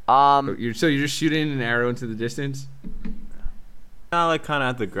 You're just shooting an arrow into the distance. Not like kind of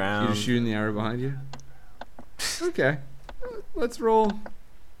at the You're ground. just shooting the arrow behind you. Okay. Let's roll.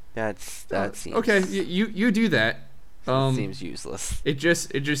 That seems Okay, you do that. seems useless. It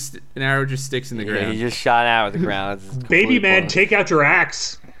just an arrow just sticks in the ground. You just shot out of the ground. It's Baby completely man, pointless. take out your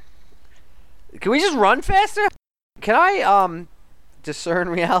axe. Can we just run faster? Can I discern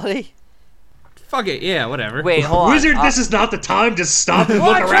reality? Fuck it, yeah, whatever. Wait, hold on. Wizard, this is not the time to stop and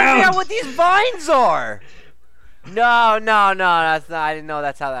Well, look I'm trying to figure around. out what these vines are. No, that's not. I didn't know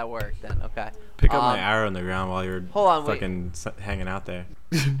that's how that worked. Then okay. Pick up my arrow on the ground while you're hold on, wait. fucking hanging out there.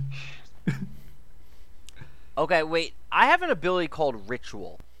 Okay, wait. I have an ability called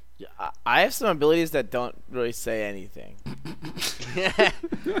Ritual. Yeah, I have some abilities that don't really say anything.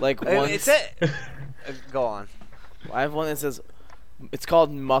 Like It's it. Go on. I have one that says, it's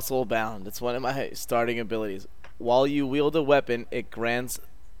called Muscle Bound. It's one of my starting abilities. While you wield a weapon, it grants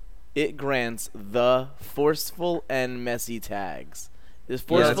the forceful and messy tags. There's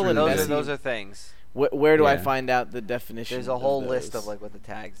forceful and messy. Those are things. Where do I find out the definition? There's a whole list of like what the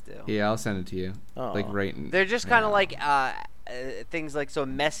tags do. Yeah, I'll send it to you. Oh. Like right. They're just kind of like things like so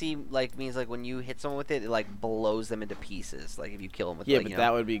messy like means like when you hit someone with it, it like blows them into pieces. Like if you kill them with like, but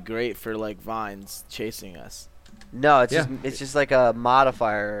that would be great for like vines chasing us. No, it's just like a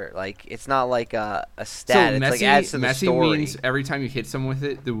modifier. Like it's not like a stat. So it's messy, like adds to the messy story. means every time you hit someone with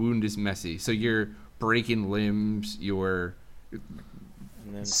it, the wound is messy. So you're breaking limbs, you're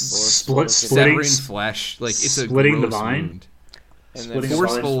And then Splitting severing flesh. Like it's a splitting the gross vine? wound. And Splitting then the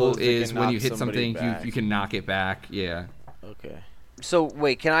Forceful forceful is can when you knock hit somebody something, back. you can knock it back. Yeah. Okay. So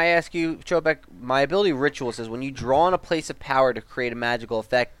wait, can I ask you, Chobek? My ability Ritual says when you draw on a place of power to create a magical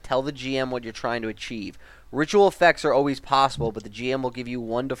effect, tell the GM what you're trying to achieve. Ritual effects are always possible, but the GM will give you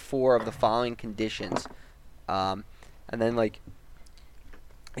 1 to 4 of the following conditions. And then like,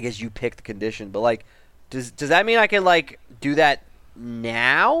 I guess you pick the condition, but like, does that mean I can like do that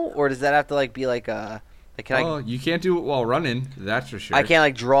now, or does that have to like be like a? Like, can you can't do it while running. That's for sure. I can't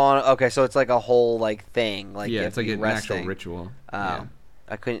like draw on. Okay, so it's like a whole like thing. Like Yeah, you it's have like to be an actual resting. ritual. Oh, Yeah.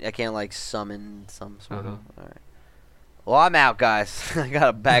 I can't like summon some sort of. Uh-huh. All right. Well, I'm out, guys. I got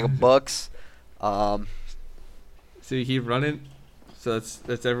a bag of books. So you keep running. So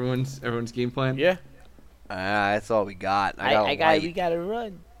that's everyone's game plan. Yeah. That's all we got. We gotta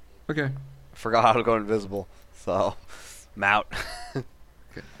run. Okay. Forgot how to go invisible, so I'm out.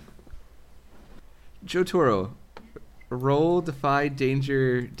 Joe Toro, roll Defy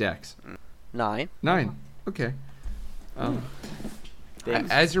Danger Dex. 9. 9. Okay.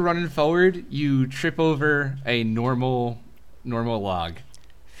 As you're running forward, you trip over a normal log.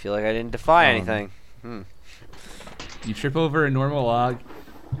 Feel like I didn't defy anything. You trip over a normal log.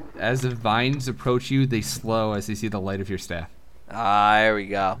 As the vines approach you, they slow as they see the light of your staff. There we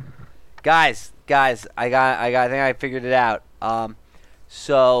go. Guys, I think I figured it out.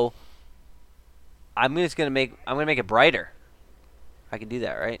 So I'm gonna make it brighter. I can do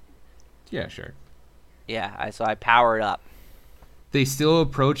that, right? Yeah, sure. Yeah. So I power it up. They still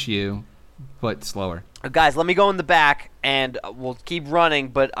approach you, but slower. Guys, let me go in the back, and we'll keep running.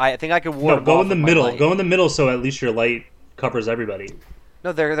 But I think I can ward. No, them go off in the with my middle. light. Go in the middle so at least your light covers everybody.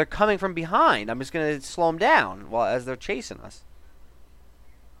 No, they're coming from behind. I'm just gonna slow them down as they're chasing us.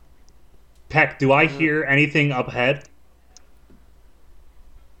 Peck, do I hear anything up ahead?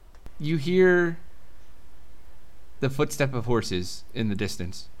 You hear the footstep of horses in the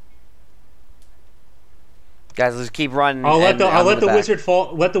distance. Guys, let's keep running. I'll let the back. wizard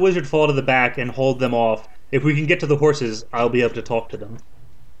fall. Let the wizard fall to the back and hold them off. If we can get to the horses, I'll be able to talk to them.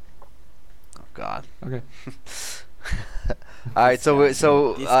 Oh God. Okay. All right. So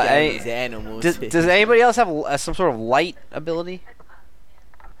These animals. does anybody else have some sort of light ability?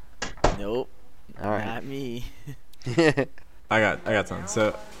 Nope. All right. Not me. I got something.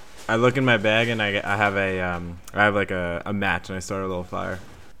 So I look in my bag and I have a match and I start a little fire.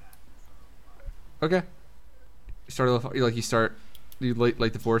 Okay. You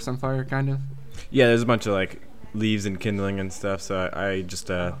light the forest on fire, kind of. Yeah, there's a bunch of like leaves and kindling and stuff. So I just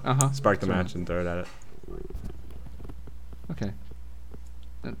spark the match and throw it at it. Okay.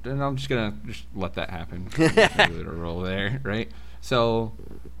 Then I'm just gonna let that happen. Give it a roll there, right? So,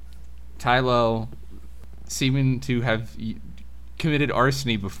 Tylo, seeming to have committed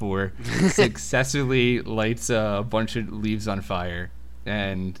arsony before, successfully lights a bunch of leaves on fire,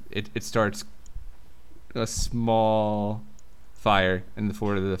 and it starts a small fire in the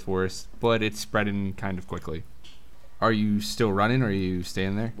floor of the forest, but it's spreading kind of quickly. Are you still running, or are you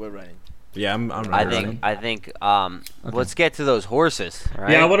staying there? We're running. Yeah, I'm running. I think. Let's get to those horses.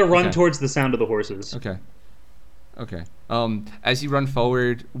 Right? Yeah, I want to run Okay. towards the sound of the horses. Okay. As you run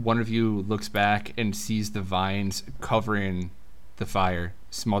forward, one of you looks back and sees the vines covering the fire,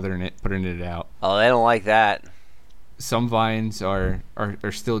 smothering it, putting it out. Oh, they don't like that. some vines are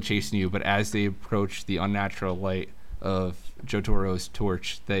still chasing you, but as they approach the unnatural light of Jotoro's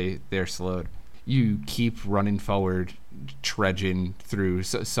torch, they're slowed. You keep running forward, trudging through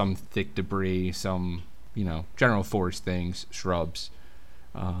some thick debris, some general forest things, shrubs.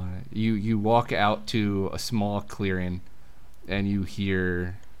 You walk out to a small clearing, and you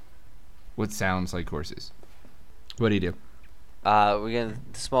hear what sounds like horses. What do you do? We get a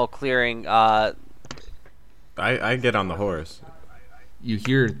small clearing. I get on the horse. You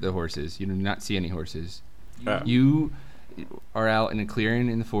hear the horses. You do not see any horses. Oh. You are out in a clearing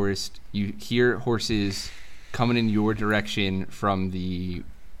in the forest. You hear horses coming in your direction from the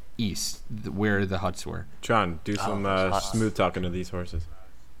east, where the huts were. John, do some smooth talking to these horses.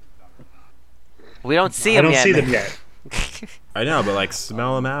 We don't see them yet. I don't see them yet. I know, but like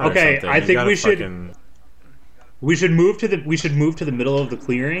smell them out. Okay, or something. I think we should. fucking... We should move to the middle of the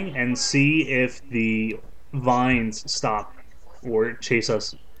clearing and see if the vines stop or chase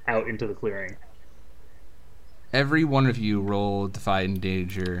us out into the clearing. Every one of you roll Defy and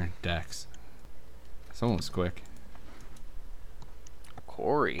Danger Dex. Someone was quick.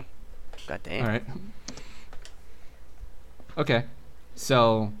 Corey. God damn. All right. Okay.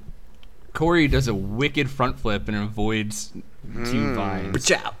 So Corey does a wicked front flip and avoids two vines.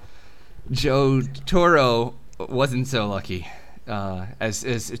 Ciao. Jotaro wasn't so lucky.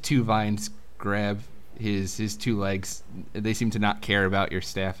 As two vines grab his two legs, they seem to not care about your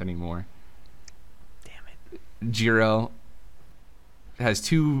staff anymore. Damn it. Jiro has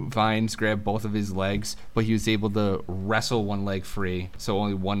two vines grab both of his legs, but he was able to wrestle one leg free, so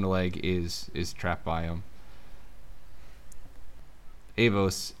only one leg is trapped by him.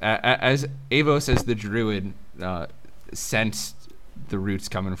 Avos, as the druid, sensed the roots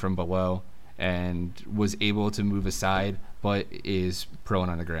coming from below and was able to move aside, but is prone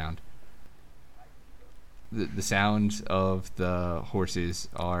on the ground. The sounds of the horses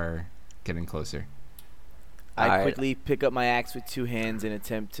are getting closer. I quickly pick up my axe with two hands and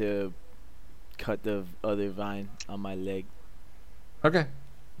attempt to cut the other vine on my leg. Okay.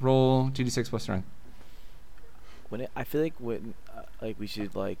 Roll 2d6 plus strength. I feel like we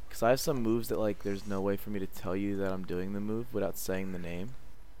should because I have some moves that there's no way for me to tell you that I'm doing the move without saying the name.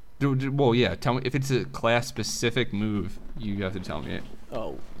 Well, yeah. Tell me if it's a class-specific move. You have to tell me it.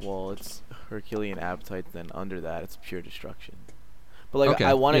 Oh well, it's Herculean appetite. Then under that, it's pure destruction. But okay,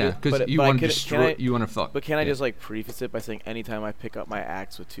 I want to, because you want to destroy. You want to fuck. But can I just preface it by saying anytime I pick up my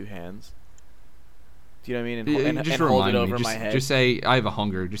axe with two hands? Do you know what I mean? And hold it over my head. Just say I have a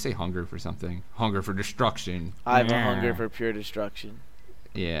hunger. Just say hunger for something. Hunger for destruction. I have a hunger for pure destruction.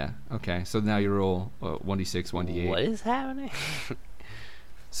 Yeah. Okay. So now you roll 1d6, 1d8. What is happening?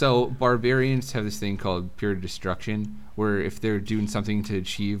 So barbarians have this thing called pure destruction, where if they're doing something to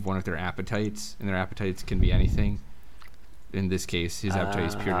achieve one of their appetites, and their appetites can be anything. In this case, his appetite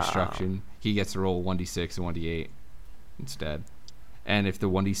is pure destruction. He gets to roll 1d6 and 1d8 instead. And if the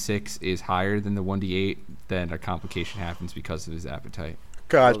 1d6 is higher than the 1d8, then a complication happens because of his appetite.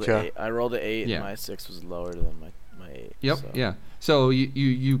 Gotcha. I rolled an 8 Yeah. and my 6 was lower than my 8. Yep, so. yeah. So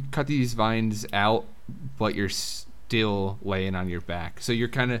you cut these vines out, but you're still laying on your back. So you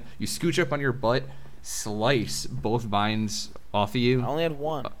scooch up on your butt, slice both vines off of you. I only had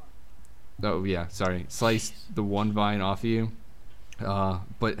one. Oh, yeah, sorry. Slice the one vine off of you,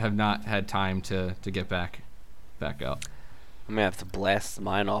 but have not had time to get back up. I'm gonna have to blast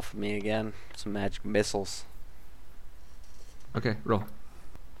mine off of me again. Some magic missiles. Okay, roll.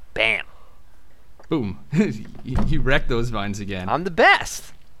 Bam. Boom. You wrecked those vines again. I'm the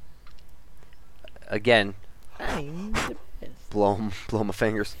best. Again. I'm the best. Blow my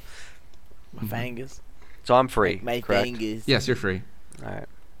fingers. My fingers. So I'm free. My correct? fingers. Yes, you're free. All right.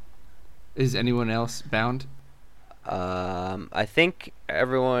 Is anyone else bound? I think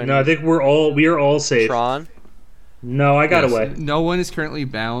everyone. No, I think we are all safe. Tron. No, I got Yes, away. No one is currently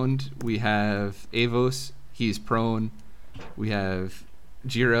bound. We have Avos. He's prone. We have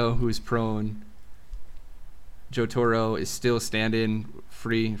Jiro, who is prone. Jotaro is still standing,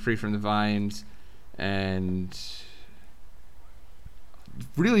 free from the vines, and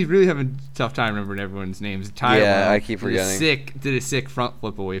really having a tough time remembering everyone's names. Tyler, Yeah, I keep forgetting. Did a sick front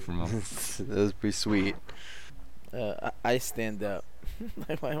flip away from him. That was pretty sweet. I stand up.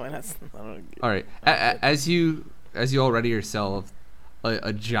 Why not? I don't All right. As you all ready yourself,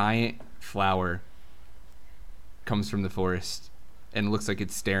 a giant flower comes from the forest and looks like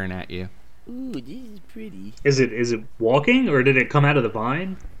it's staring at you. Ooh, this is pretty. Is it walking or did it come out of the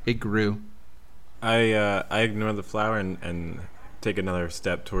vine? It grew. I ignore the flower and take another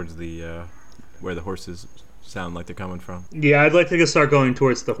step towards the where the horses sound like they're coming from. Yeah, I'd like to start going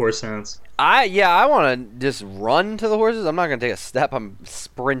towards the horse sounds. I want to just run to the horses. I'm not going to take a step. I'm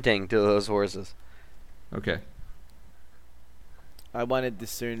sprinting to those horses. Okay. I want to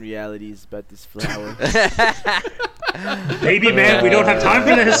discern realities about this flower. Maybe, man, we don't have time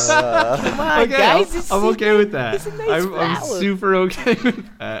for this. Come on, Okay, guys. I'm okay with that. It's a nice I'm flower. super okay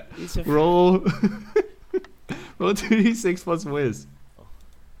with that. It's a Roll 2d6 plus whiz.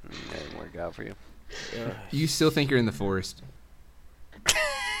 That didn't work out for you. You still think you're in the forest.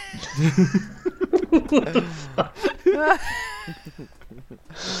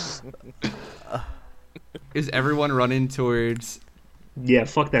 Is everyone running towards... Yeah,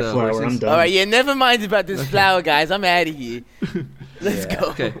 fuck that The flower. horses? I'm done. All right, yeah, never mind about this flower, guys. I'm out of here. Let's go.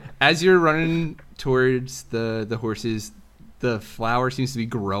 Okay, as you're running towards the horses, the flower seems to be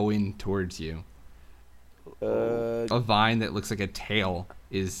growing towards you. A vine that looks like a tail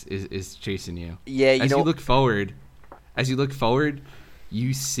is chasing you. Yeah, As you look forward,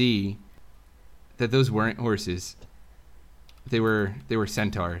 you see that those weren't horses. They were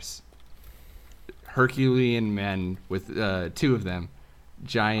centaurs. Herculean men with two of them,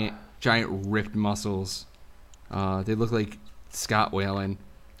 giant ripped muscles. They look like Scott Whalen.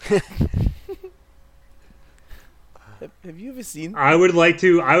 Have you ever seen? I would like.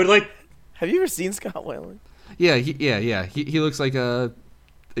 Have you ever seen Scott Whalen Yeah, he looks like a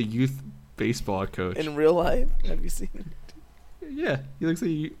youth baseball coach. in real life? Have you seen? Yeah, he looks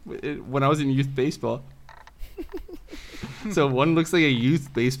like when I was in youth baseball. So one looks like a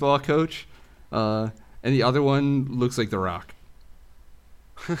youth baseball coach, and the other one looks like The Rock.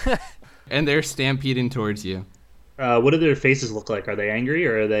 And they're stampeding towards you. What do their faces look like? Are they angry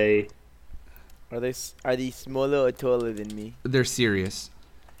or are they? Are they smaller or taller than me? They're serious.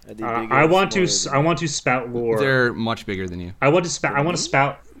 Are they bigger I or want to. smaller I than want to spout lore. They're much bigger than you. I want to spout. I want to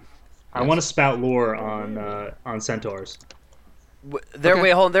spout. I Yes. want to spout lore on centaurs. They're Okay.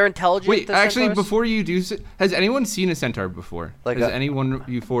 wait, hold on. They're intelligent. Wait, the actually, centaurs? before you do, has anyone seen a centaur before? Like has a- anyone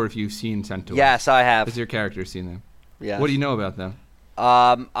you four if you've seen centaurs? Yes, I have. Has your character seen them? Yes. What do you know about them?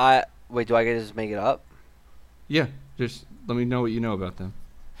 I wait. Do I get to just make it up? Yeah, just let me know what you know about them.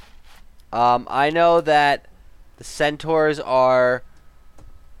 I know that the centaurs are.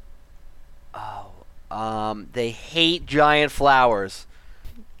 They hate giant flowers.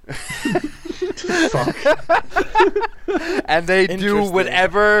 And they do Interesting.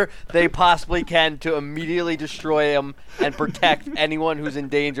 whatever they possibly can to immediately destroy them and protect anyone who's in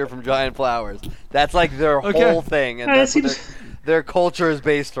danger from giant flowers. That's like their Okay. whole thing, and that's what their culture is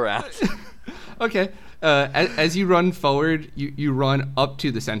based around. Okay. As you run forward, you run up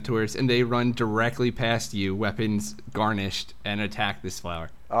to the centaurs, and they run directly past you, weapons garnished, and attack this flower.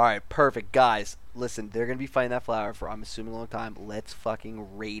 All right, perfect, guys. Listen, they're gonna be fighting that flower for I'm assuming a long time. Let's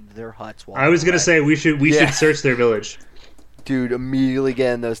fucking raid their huts. While I was we're gonna away. say we should search their village. Dude, immediately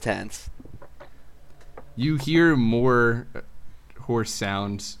get in those tents. You hear more horse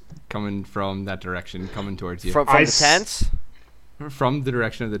sounds coming from that direction, coming towards you. From I the s- tents? From the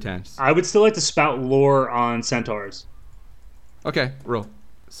direction of the tents. I would still like to spout lore on centaurs. Okay, roll.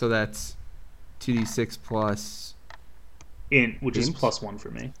 So that's 2d6 plus Which is Int? +1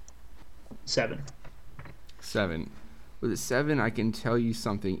 for me. 7. 7. With a 7, I can tell you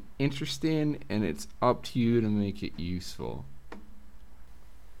something interesting, and it's up to you to make it useful.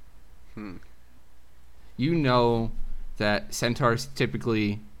 You know that centaurs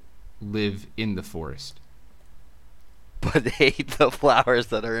typically live in the forest. But they hate the flowers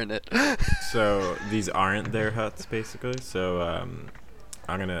that are in it. So these aren't their huts, basically. So I'm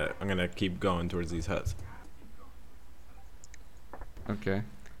gonna keep going towards these huts. Okay.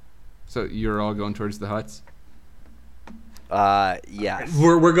 So you're all going towards the huts? Yes.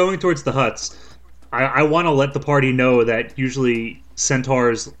 We're going towards the huts. I want to let the party know that usually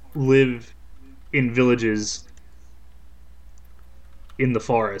centaurs live in villages in the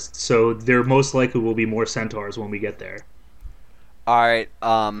forest, so there most likely will be more centaurs when we get there. All right.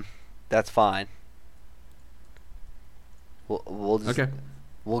 That's fine. We'll just Okay.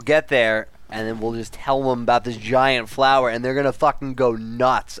 we'll get there, and then we'll just tell them about this giant flower, and they're gonna fucking go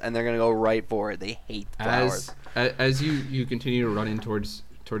nuts, and they're gonna go right for it. They hate flowers. As you continue to run in towards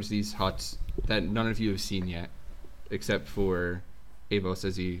these huts that none of you have seen yet, except for Avos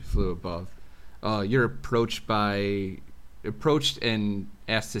as he flew above, you're approached and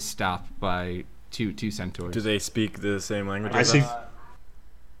asked to stop by two centaurs. Do they speak the same language? I as see. us?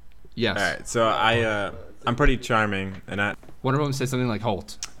 Yes. All right. So I'm pretty charming, and One of them said something like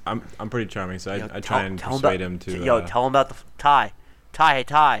 "Halt." I'm pretty charming, so Yo, I try and tell 'em persuade about- him to. Tell him about the Ty. Tell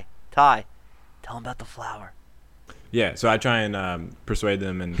him about the flower. Yeah, so I try and persuade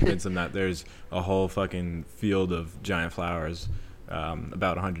them and convince them that there's a whole fucking field of giant flowers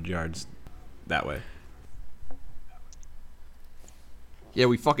about 100 yards that way. Yeah,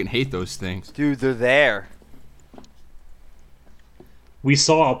 we fucking hate those things. Dude, they're there. We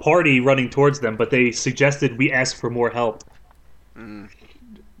saw a party running towards them, but they suggested we ask for more help.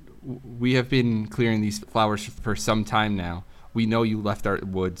 We have been clearing these flowers for some time now. We know you left our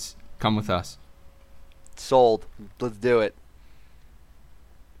woods. Come with us. Sold. Let's do it.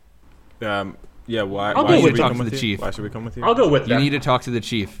 Yeah, why I'll go should with we talk come to with the you? chief. Why should we come with you? I'll go with You them. need to talk to the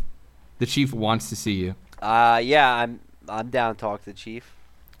chief. The chief wants to see you. Yeah, I'm down to talk to the chief.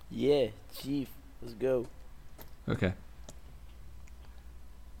 Yeah, chief, let's go. Okay.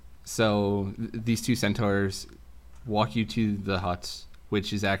 So these two centaurs walk you to the huts,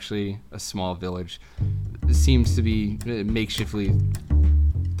 which is actually a small village. It seems to be makeshiftly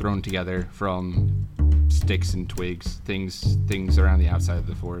thrown together from sticks and twigs, things around the outside of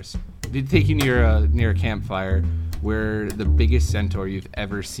the forest. They take you near a campfire where the biggest centaur you've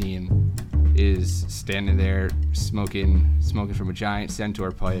ever seen is standing there smoking from a giant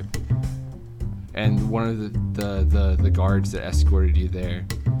centaur pipe. And one of the guards that escorted you there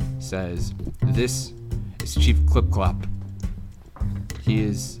says, "This is Chief Clip-Clop. He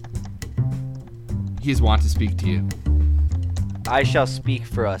is want to speak to you." I shall speak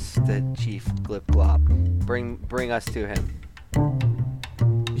for us, the Chief Glip-Glop. Bring us to him.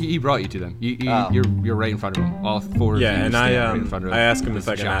 He brought you to them. Oh. You're right in front of him. All four of you. Yeah, and stand right in front of I ask him if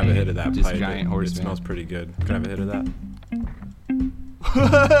I can have a hit of that this pipe. giant It horseman. smells pretty good. Can I have a hit of that?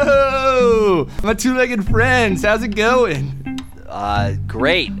 Whoa! My two-legged friends, how's it going?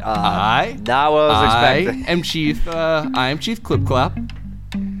 Great. I Not what I was expecting. I am Chief Clip-Clop.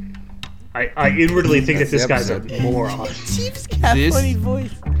 I inwardly think that this That's the guy's a moron. Chief's got This- funny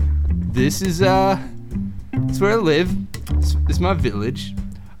voice. This is it's where I live. This is my village.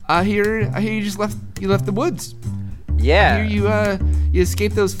 I hear you just left the woods. Yeah. I hear you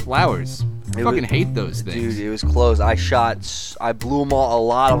escaped those flowers. I It fucking was- hate those things. Dude, it was close. I blew them all, a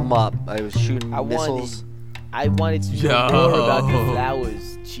lot of them up. I was shooting I missiles. I wanted to know more about the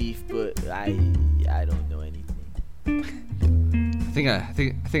flowers, Chief, but I don't know anything. I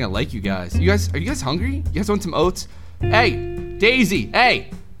think I like you guys. Are you guys hungry? You guys want some oats? Hey, Daisy,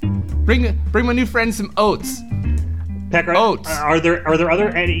 hey! Bring my new friend some oats. Pecker, Oats. are there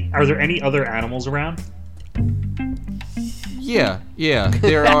any other animals around? Yeah.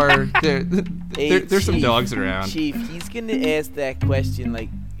 There are Hey, there's some Chief, dogs around. Chief, he's gonna ask that question like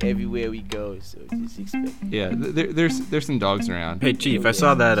everywhere we go, so just expect. Yeah, there's some dogs around. Hey, Chief, I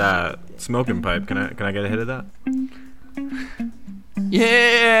saw that smoking pipe. Can I get a hit of that?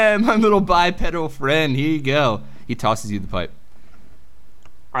 Yeah, my little bipedal friend. Here you go. He tosses you the pipe.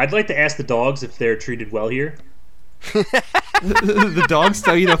 I'd like to ask the dogs if they're treated well here. The dogs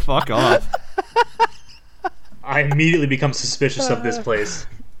tell you to fuck off. I immediately become suspicious of this place.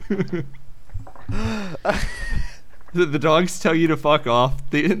 The dogs tell you to fuck off.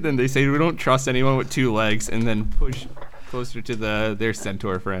 Then they say we don't trust anyone with two legs, and then push closer to their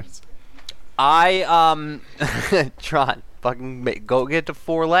centaur friends. Tron, fucking go get to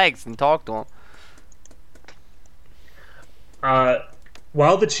 4 legs and talk to him.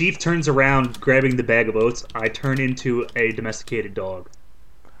 While the chief turns around grabbing the bag of oats, I turn into a domesticated dog.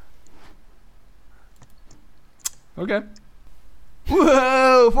 Okay.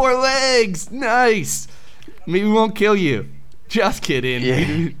 Whoa, 4 legs, nice. Maybe we won't kill you. Just kidding.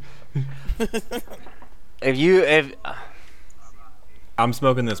 Yeah. If I'm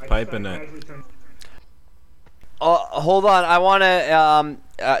smoking this pipe and hold on, I want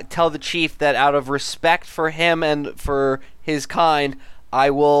to tell the chief that out of respect for him and for his kind, I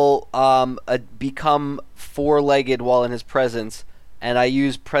will become 4-legged while in his presence, and I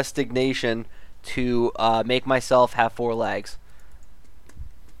use prestidigitation to make myself have 4 legs.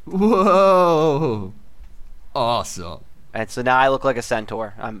 Whoa. Awesome. And so now I look like a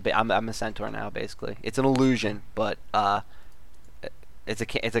centaur. I'm a centaur now, basically. It's an illusion, but it's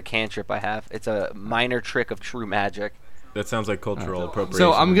a cantrip I have. It's a minor trick of true magic. that sounds like cultural appropriation.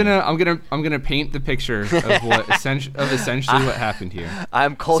 So I'm gonna paint the picture of what essentially what happened here.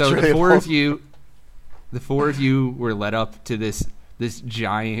 I'm culturally So the four of you were led up to this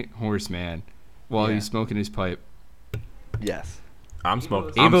giant horseman while he's smoking his pipe. Yes. I'm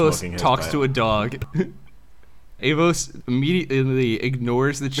smoking Avos his talks pipe. to a dog. Avos immediately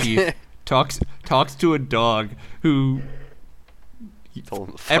ignores the chief, talks to a dog who Told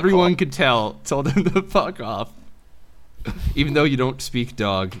him to fuck everyone off. could tell told him to fuck off. Even though you don't speak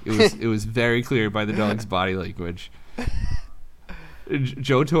dog, it was very clear by the dog's body language.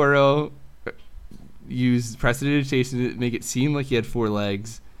 Joe Toro, used prestidigitation to make it seem like he had 4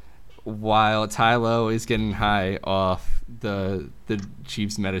 legs, while Tylo is getting high off the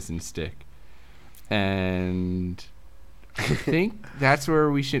chief's medicine stick. And I think that's where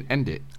we should end it.